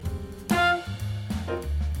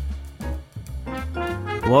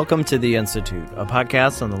Welcome to The Institute, a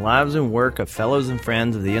podcast on the lives and work of fellows and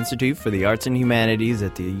friends of the Institute for the Arts and Humanities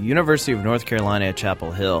at the University of North Carolina at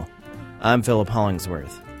Chapel Hill. I'm Philip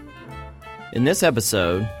Hollingsworth. In this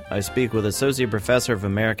episode, I speak with Associate Professor of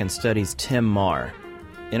American Studies Tim Marr.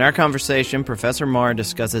 In our conversation, Professor Marr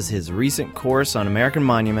discusses his recent course on American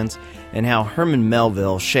monuments and how Herman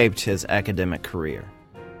Melville shaped his academic career.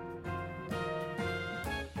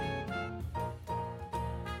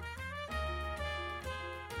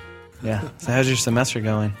 Yeah. So how's your semester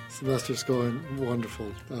going? Semester's going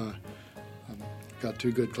wonderful. I've got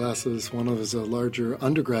two good classes. One of is a larger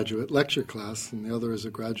undergraduate lecture class, and the other is a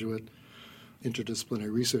graduate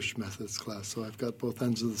interdisciplinary research methods class. So I've got both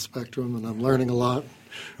ends of the spectrum, and I'm learning a lot.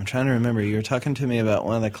 I'm trying to remember. You were talking to me about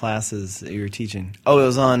one of the classes that you were teaching. Oh, it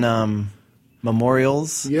was on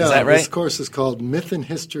memorials? Yeah, is that right? This course is called Myth and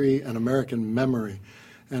History and American Memory,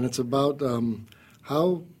 and it's about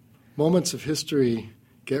how moments of history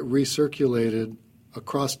get recirculated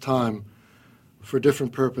across time for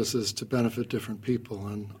different purposes to benefit different people.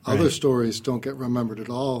 And other stories don't get remembered at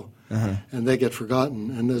all, and they get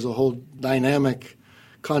forgotten. And there's a whole dynamic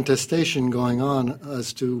contestation going on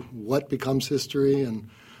as to what becomes history and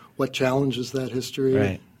what challenges that history.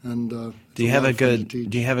 Right. And do you have a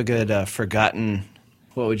good forgotten,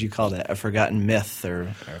 what would you call that, a forgotten myth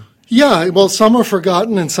or Yeah, well, some are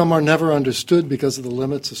forgotten and some are never understood because of the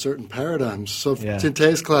limits of certain paradigms. So in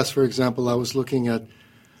today's class, for example, I was looking at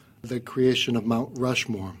the creation of Mount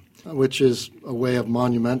Rushmore, which is a way of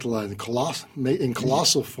monumentalizing in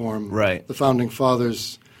colossal form the Founding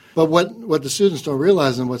Fathers. But what the students don't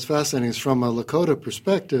realize and what's fascinating is from a Lakota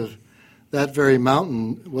perspective, that very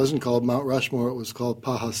mountain wasn't called Mount Rushmore, it was called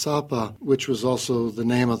Pahasapa, which was also the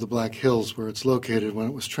name of the Black Hills where it's located when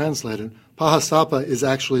it was translated. Pahasapa is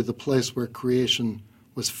actually the place where creation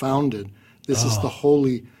was founded. This is the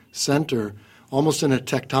holy center, almost in a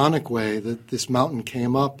tectonic way, that this mountain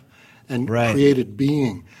came up and created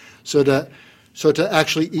being. So to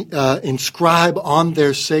actually inscribe on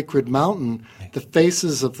their sacred mountain the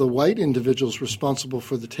faces of the white individuals responsible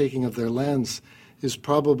for the taking of their lands is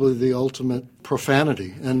probably the ultimate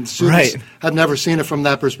profanity. And students have never seen it from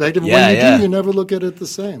that perspective. When you do, you never look at it the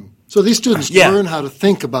same. So these students learn how to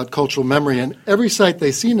think about cultural memory. And every site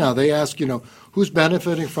they see now, they ask, who's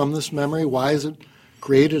benefiting from this memory? Why is it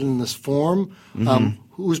created in this form?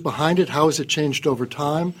 Who's behind it? How has it changed over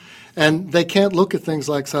time? And they can't look at things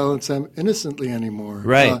like Silence innocently anymore.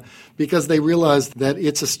 Because they realize that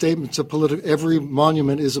it's a statement. Every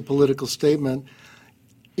monument is a political statement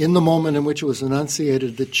in the moment in which it was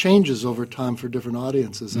enunciated that changes over time for different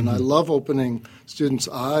audiences. And I love opening students'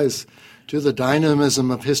 eyes to the dynamism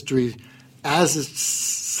of history as it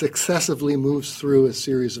successively moves through a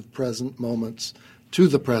series of present moments to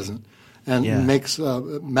the present and makes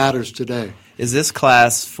matters today. Is this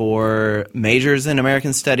class for majors in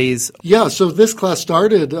American Studies? Yeah, so this class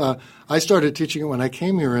started, I started teaching it when I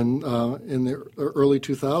came here in the early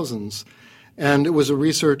 2000s. And it was a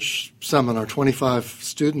research seminar, 25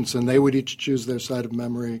 students, and they would each choose their side of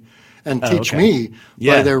memory and teach me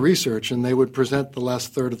by their research, and they would present the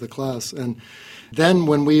last third of the class. And then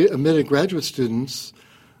when we admitted graduate students,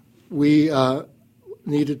 we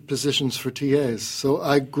needed positions for TAs. So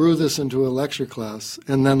I grew this into a lecture class.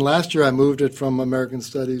 And then last year I moved it from American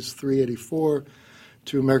Studies 384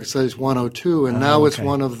 to American Studies 102, and now it's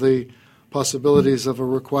one of the possibilities of a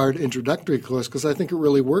required introductory course because I think it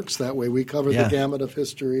really works that way. We cover the gamut of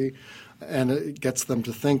history, and it gets them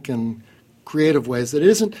to think in creative ways.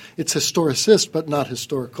 It's historicist, but not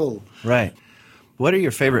historical. Right. What are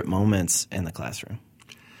your favorite moments in the classroom?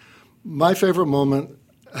 My favorite moment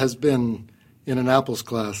has been in an Apples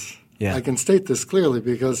class. Yeah. I can state this clearly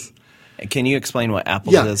because can you explain what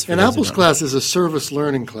Apples is? An Apples class is a service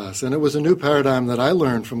learning class, and it was a new paradigm that I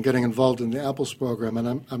learned from getting involved in the Apples program,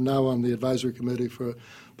 and I'm now on the advisory committee for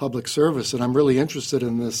public service, and I'm really interested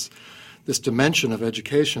in this dimension of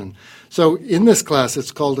education. So in this class,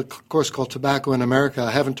 it's called a course called Tobacco in America.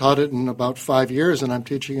 I haven't taught it in about 5 years, and I'm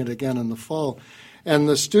teaching it again in the fall. And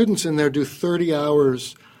the students in there do 30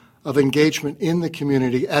 hours of engagement in the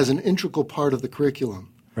community as an integral part of the curriculum.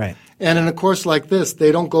 Right. And in a course like this, they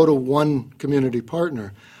don't go to one community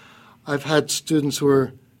partner. I've had students who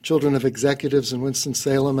are children of executives in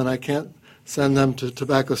Winston-Salem, and I can't send them to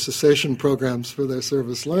tobacco cessation programs for their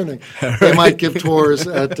service learning. They might give tours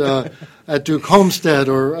at Duke Homestead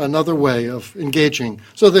or another way of engaging.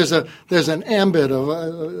 So there's an ambit of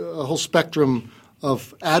a whole spectrum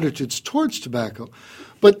of attitudes towards tobacco.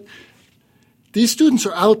 But these students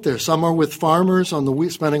are out there. Some are with farmers on the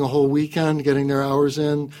week, spending a whole weekend getting their hours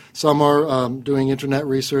in. Some are doing internet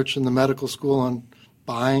research in the medical school on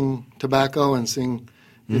buying tobacco and seeing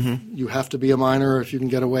if you have to be a minor, or if you can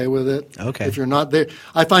get away with it. Okay. If you're not there,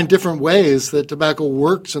 I find different ways that tobacco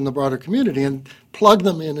works in the broader community and plug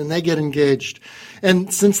them in, and they get engaged.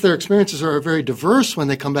 And since their experiences are very diverse when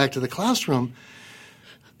they come back to the classroom,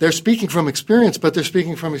 they're speaking from experience, but they're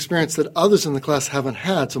speaking from experience that others in the class haven't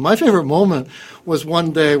had. So my favorite moment was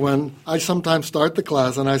one day when I sometimes start the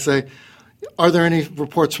class and I say, "Are there any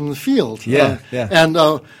reports from the field?" And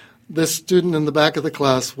this student in the back of the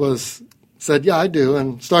class said, "Yeah, I do,"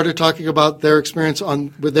 and started talking about their experience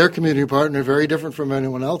with their community partner, very different from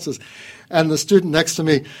anyone else's. And the student next to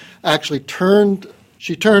me actually turned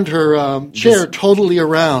her chair totally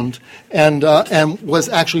around and was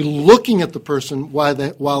actually looking at the person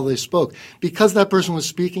while they spoke, because that person was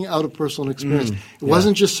speaking out of personal experience. It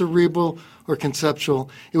wasn't just cerebral or conceptual.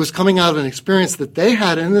 It was coming out of an experience that they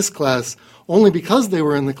had in this class only because they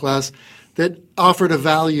were in the class, that offered a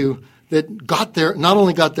value that not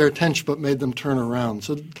only got their attention but made them turn around.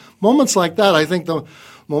 So moments like that, I think the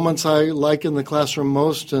moments I like in the classroom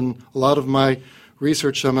most, and a lot of my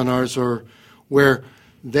research seminars are where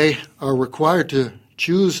they are required to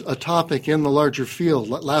choose a topic in the larger field.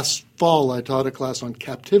 Last fall, I taught a class on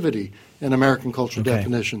captivity in American cultural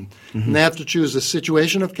definition. And they have to choose a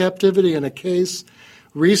situation of captivity and a case,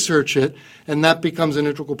 research it, and that becomes an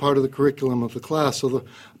integral part of the curriculum of the class. So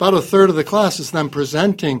about a third of the class is them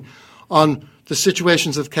presenting on the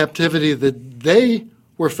situations of captivity that they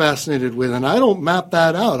were fascinated with. And I don't map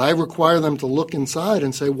that out. I require them to look inside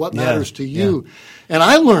and say, what matters to you? And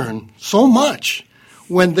I learn so much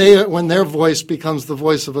when their voice becomes the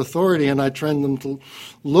voice of authority, and I train them to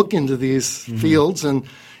look into these fields, and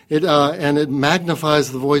it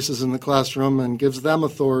magnifies the voices in the classroom and gives them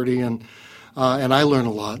authority, and I learn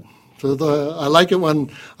a lot. So I like it when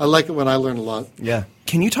I learn a lot. Yeah.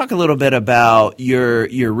 Can you talk a little bit about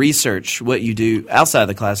your research, what you do outside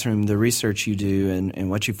the classroom, the research you do, and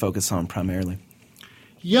what you focus on primarily?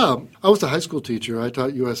 Yeah, I was a high school teacher. I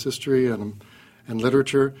taught U.S. history and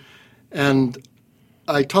literature, and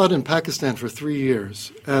I taught in Pakistan for 3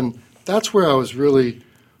 years. And that's where I was really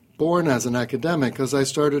born as an academic, because I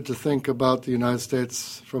started to think about the United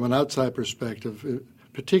States from an outside perspective,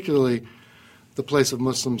 particularly the place of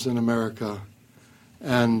Muslims in America,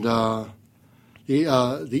 and the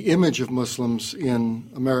image of Muslims in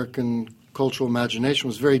American cultural imagination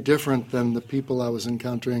was very different than the people I was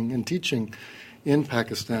encountering and teaching in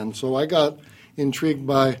Pakistan. So I got intrigued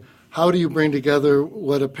by how do you bring together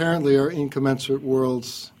what apparently are incommensurate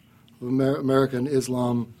worlds of American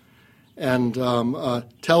Islam and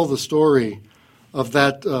tell the story of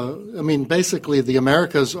that. Basically, the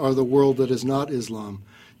Americas are the world that is not Islam.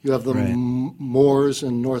 You have the Moors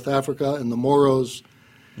in North Africa and the Moros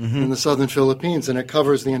in the southern Philippines, and it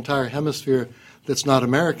covers the entire hemisphere that's not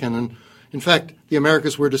American. And in fact, the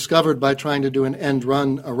Americas were discovered by trying to do an end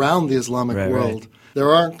run around the Islamic world. There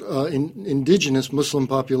aren't indigenous Muslim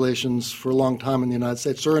populations for a long time in the United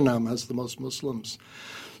States. Suriname has the most Muslims.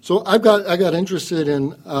 So I got interested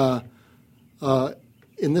in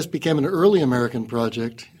this became an early American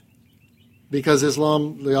project because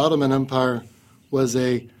Islam, the Ottoman Empire, was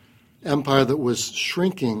a empire that was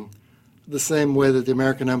shrinking the same way that the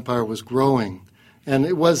American empire was growing. And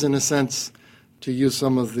it was, in a sense, to use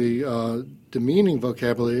some of the demeaning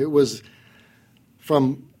vocabulary, it was,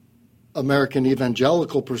 from American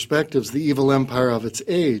evangelical perspectives, the evil empire of its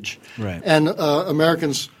age. Right. And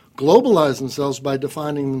Americans globalized themselves by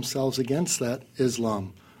defining themselves against that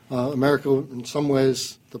Islam. America, in some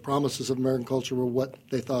ways, the promises of American culture were what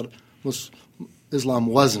they thought Islam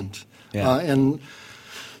wasn't. Yeah. And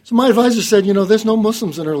so my advisor said, there's no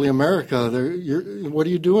Muslims in early America. What are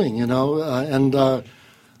you doing, And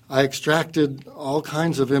I extracted all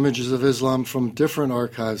kinds of images of Islam from different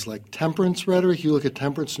archives, like temperance rhetoric. You look at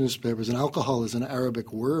temperance newspapers, and alcohol is an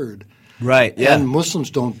Arabic word. Right, yeah. And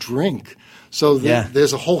Muslims don't drink. So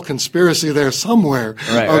there's a whole conspiracy there somewhere.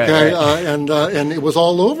 Right. And it was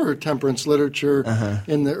all over temperance literature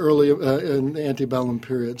in the early in the antebellum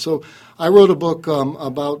period. So I wrote a book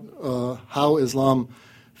about how Islam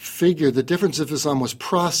figured, the difference of Islam was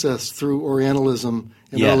processed through Orientalism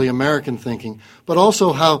in early American thinking, but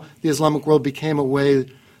also how the Islamic world became a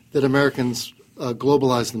way that Americans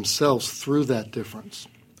globalized themselves through that difference.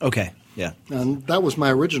 Okay, yeah. And that was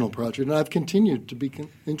my original project, and I've continued to be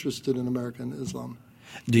interested in American Islam.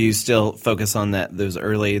 Do you still focus on that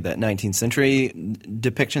 19th century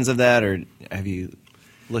depictions of that, or have you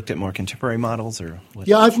looked at more contemporary models, or what?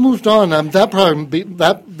 Yeah, I've moved on.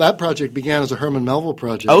 That project began as a Herman Melville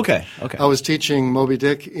project. Okay. I was teaching Moby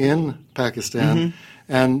Dick in Pakistan,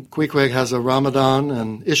 And Queequeg has a Ramadan,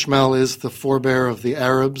 and Ishmael is the forebear of the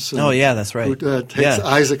Arabs. Oh, yeah, that's right. Who takes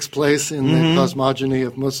Isaac's place in the cosmogony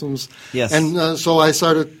of Muslims. Yes. And so I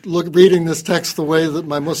started reading this text the way that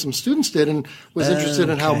my Muslim students did, and was interested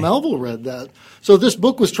in how Melville read that. So this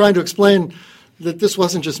book was trying to explain that this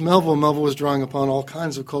wasn't just Melville. Melville was drawing upon all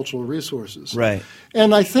kinds of cultural resources. Right.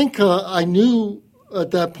 And I think I knew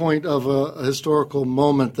at that point of a historical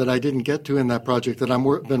moment that I didn't get to in that project that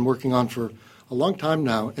I've been working on for a long time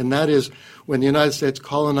now, and that is when the United States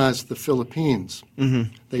colonized the Philippines.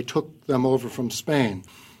 Mm-hmm. They took them over from Spain.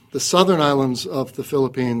 The southern islands of the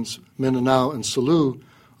Philippines, Mindanao and Sulu,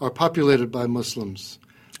 are populated by Muslims.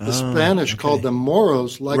 The Spanish called them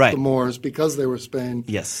Moros, like the Moors, because they were Spain.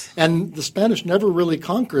 Yes. And the Spanish never really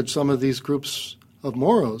conquered some of these groups of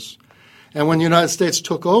Moros. And when the United States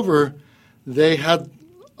took over, they had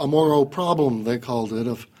a Moro problem, they called it,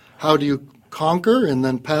 of how do you conquer and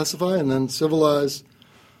then pacify and then civilize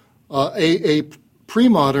a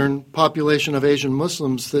pre-modern population of Asian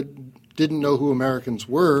Muslims that didn't know who Americans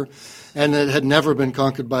were and that had never been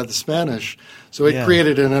conquered by the Spanish. So it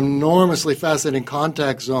created an enormously fascinating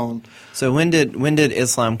contact zone. So when did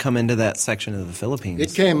Islam come into that section of the Philippines?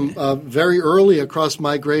 It came very early across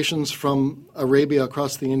migrations from Arabia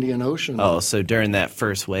across the Indian Ocean. Oh, so during that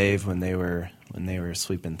first wave when they were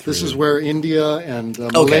sweeping through. This is where India and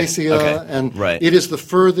Malaysia, and it is the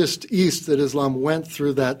furthest east that Islam went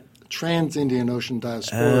through that trans-Indian Ocean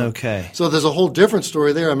diaspora. Okay. So there's a whole different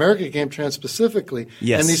story there. America came trans-Pacifically,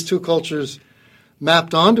 yes. And these two cultures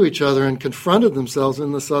mapped onto each other and confronted themselves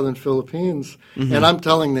in the southern Philippines. Mm-hmm. And I'm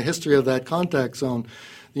telling the history of that contact zone.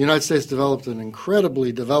 The United States developed an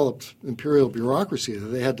incredibly developed imperial bureaucracy.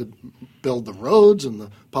 They had to build the roads and the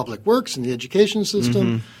public works and the education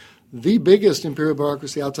system. Mm-hmm. The biggest imperial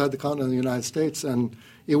bureaucracy outside the continent of the United States, and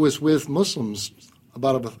it was with Muslims,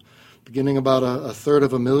 beginning about a third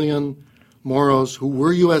of a million Moros who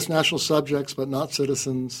were U.S. national subjects but not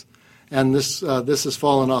citizens, and this has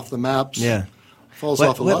fallen off the maps. Yeah,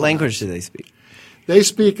 what language do they speak? They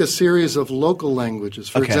speak a series of local languages.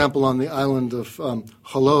 For example, on the island of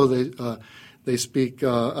Jolo, they speak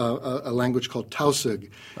a language called Tausug.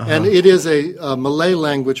 And it is a Malay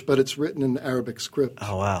language, but it's written in Arabic script.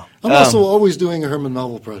 Oh, wow. I'm also always doing a Herman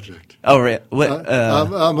Melville project. Oh, right.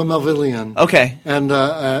 I'm a Melvillian. Okay.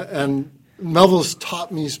 And Melville's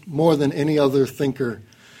taught me more than any other thinker.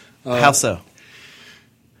 How so?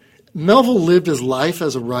 Melville lived his life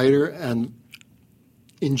as a writer and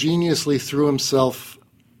ingeniously threw himself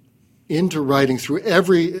into writing through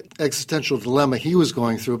every existential dilemma he was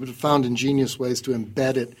going through, but found ingenious ways to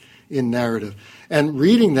embed it in narrative. And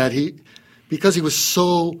reading that, because he was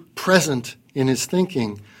so present in his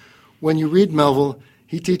thinking, when you read Melville,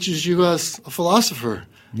 he teaches you as a philosopher.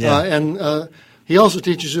 Yeah. And he also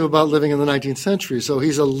teaches you about living in the 19th century. So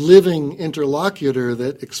he's a living interlocutor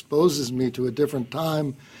that exposes me to a different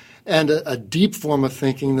time and a deep form of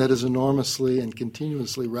thinking that is enormously and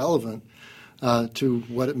continuously relevant to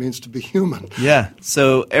what it means to be human. Yeah.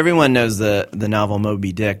 So everyone knows the novel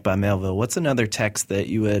Moby Dick by Melville. What's another text that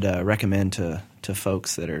you would recommend to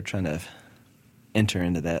folks that are trying to enter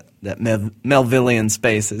into that Melvillian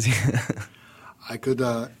space? I could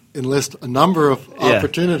enlist a number of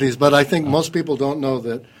opportunities, but I think most people don't know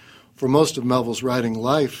that for most of Melville's writing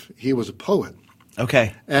life, he was a poet.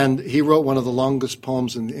 Okay. And he wrote one of the longest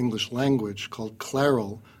poems in the English language called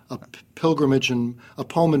Clarel, a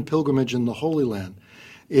poem in pilgrimage in the Holy Land.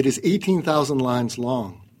 It is 18,000 lines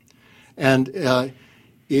long, and it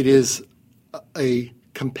is a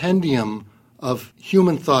compendium of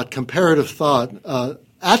human thought, comparative thought,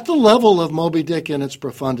 at the level of Moby Dick in its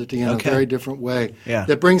profundity in a very different way,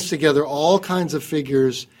 that brings together all kinds of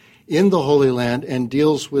figures in the Holy Land and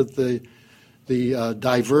deals with the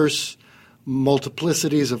diverse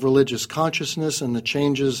multiplicities of religious consciousness and the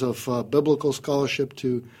changes of biblical scholarship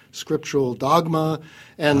to scriptural dogma,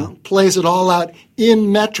 and plays it all out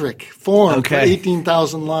in metric form for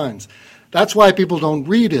 18,000 lines. That's why people don't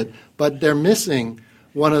read it, but they're missing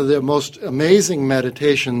one of the most amazing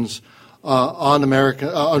meditations on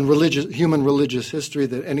human religious history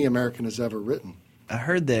that any American has ever written. I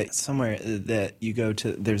heard that somewhere that you go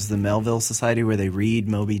to, there's the Melville Society where they read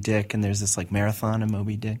Moby Dick, and there's this marathon of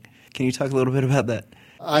Moby Dick. Can you talk a little bit about that?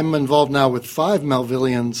 I'm involved now with 5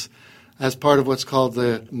 Melvillians as part of what's called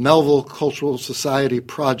the Melville Cultural Society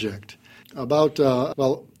Project. About,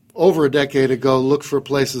 over a decade ago, looked for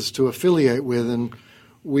places to affiliate with, and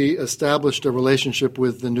we established a relationship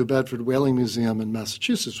with the New Bedford Whaling Museum in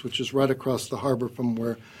Massachusetts, which is right across the harbor from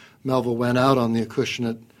where Melville went out on the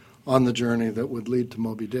Acushnet on the journey that would lead to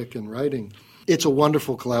Moby Dick in writing. It's a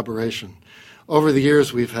wonderful collaboration. Over the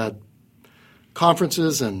years, we've had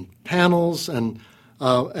conferences and panels, and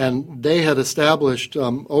they had established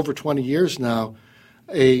over 20 years now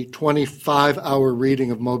a 25-hour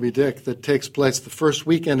reading of Moby Dick that takes place the first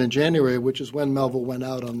weekend in January, which is when Melville went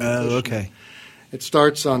out on the mission. Okay. It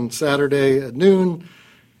starts on Saturday at noon,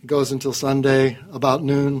 goes until Sunday about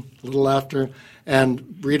noon, a little after,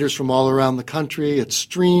 and readers from all around the country. It's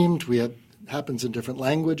streamed. Happens in different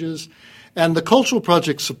languages. And the Cultural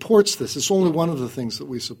Project supports this. It's only one of the things that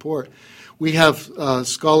we support. We have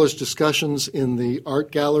scholars' discussions in the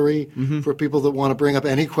art gallery for people that want to bring up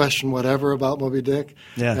any question, whatever, about Moby Dick.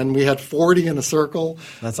 Yeah. And we had 40 in a circle.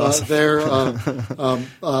 That's awesome. There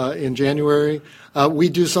in January. We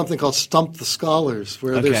do something called Stump the Scholars,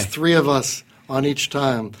 where there's 3 of us on each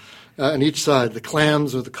time. On each side, the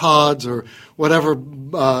clams or the cods or whatever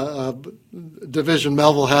division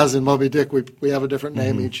Melville has in Moby Dick, we have a different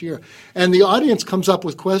name each year. And the audience comes up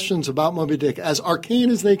with questions about Moby Dick as arcane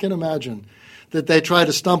as they can imagine, that they try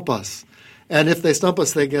to stump us. And if they stump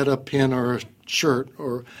us, they get a pin or a shirt.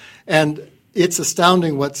 And it's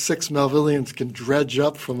astounding what 6 Melvillians can dredge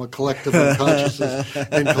up from a collective unconsciousness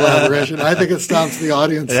and collaboration. I think it astounds the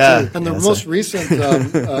audience, too. And the most recent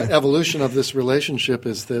evolution of this relationship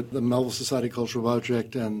is that the Melville Society Cultural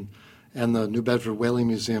Project and the New Bedford Whaling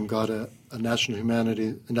Museum got a National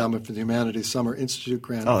Endowment for the Humanities Summer Institute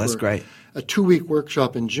grant. Oh, that's great. A 2-week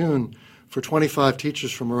workshop in June for 25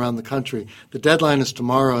 teachers from around the country. The deadline is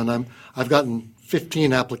tomorrow, and I've gotten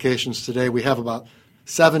 15 applications today. We have about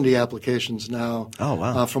 70 applications now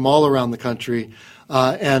from all around the country.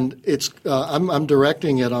 And I'm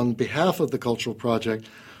directing it on behalf of the Cultural Project.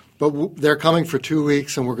 But they're coming for 2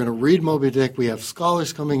 weeks, and we're going to read Moby Dick. We have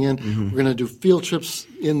scholars coming in. We're going to do field trips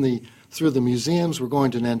through the museums. We're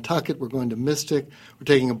going to Nantucket. We're going to Mystic. We're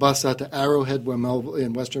taking a bus out to Arrowhead,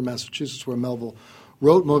 in western Massachusetts, where Melville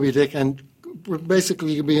wrote Moby Dick. And we're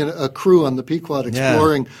basically going to be a crew on the Pequot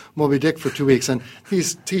exploring Moby Dick for 2 weeks. And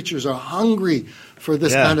these teachers are hungry for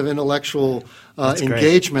this kind of intellectual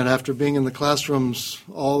engagement after being in the classrooms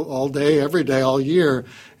all day, every day, all year.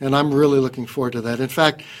 And I'm really looking forward to that. In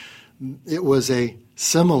fact, it was a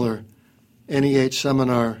similar NEH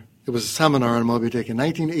seminar. It was a seminar on Moby Dick in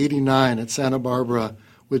 1989 at Santa Barbara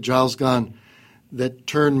with Giles Gunn that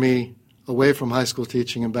turned me away from high school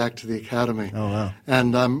teaching and back to the academy. Oh, wow.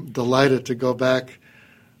 And I'm delighted to go back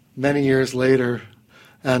many years later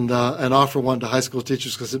and offer one to high school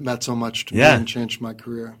teachers because it meant so much to me and changed my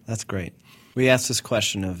career. That's great. We ask this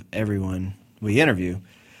question of everyone we interview.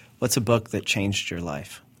 What's a book that changed your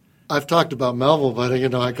life? I've talked about Melville, but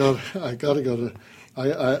I've got to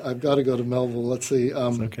go to Melville. Let's see.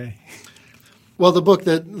 It's okay. Well, the book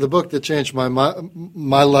that changed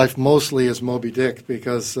my life mostly is Moby Dick,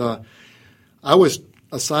 because I was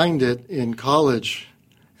assigned it in college,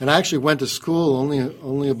 and I actually went to school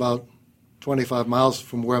only about 25 miles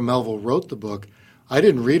from where Melville wrote the book. I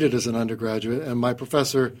didn't read it as an undergraduate, and my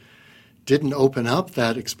professor didn't open up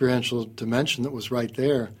that experiential dimension that was right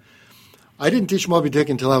there. I didn't teach Moby Dick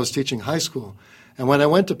until I was teaching high school. And when I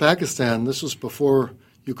went to Pakistan, this was before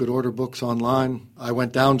you could order books online, I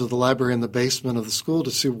went down to the library in the basement of the school to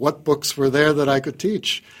see what books were there that I could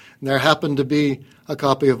teach. And there happened to be a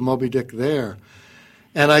copy of Moby Dick there.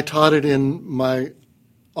 And I taught it in my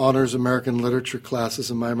honors American literature classes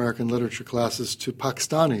and my American literature classes to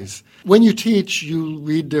Pakistanis. When you teach, you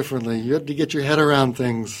read differently. You have to get your head around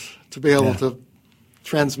things to be able to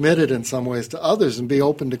transmit it in some ways to others and be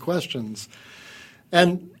open to questions.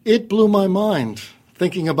 And it blew my mind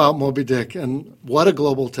thinking about Moby Dick and what a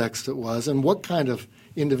global text it was and what kind of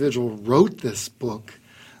individual wrote this book.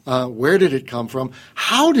 Where did it come from?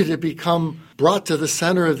 How did it become brought to the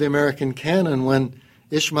center of the American canon when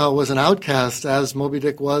Ishmael was an outcast, as Moby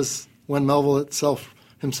Dick was when Melville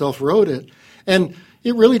himself wrote it? And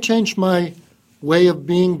it really changed my way of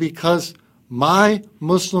being, because my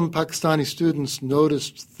Muslim Pakistani students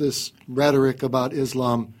noticed this rhetoric about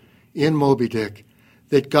Islam in Moby Dick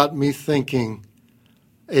that got me thinking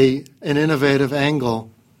an innovative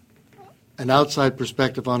angle, an outside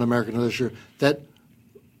perspective on American literature that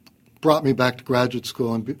brought me back to graduate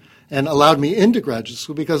school and allowed me into graduate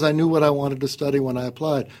school, because I knew what I wanted to study when I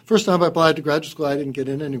applied. First time I applied to graduate school, I didn't get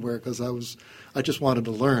in anywhere because I just wanted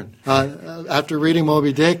to learn. After reading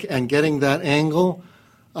Moby Dick and getting that angle,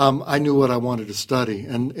 I knew what I wanted to study,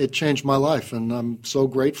 and it changed my life. And I'm so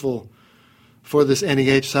grateful for this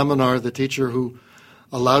NEH seminar, the teacher who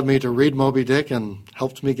allowed me to read Moby Dick and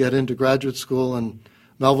helped me get into graduate school. And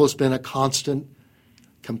Melville's been a constant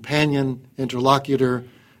companion, interlocutor,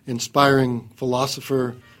 inspiring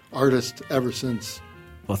philosopher, artist ever since.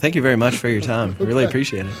 Well, thank you very much for your time. I really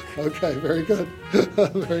appreciate it. Okay, very good.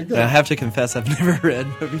 Very good. And I have to confess, I've never read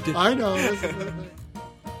Moby Dick. I know.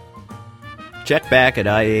 Check back at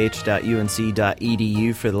iah.unc.edu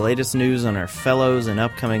for the latest news on our fellows and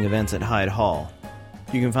upcoming events at Hyde Hall.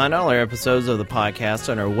 You can find all our episodes of the podcast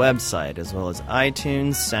on our website, as well as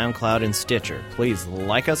iTunes, SoundCloud, and Stitcher. Please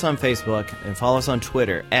like us on Facebook and follow us on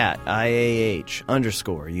Twitter at IAH_UNC.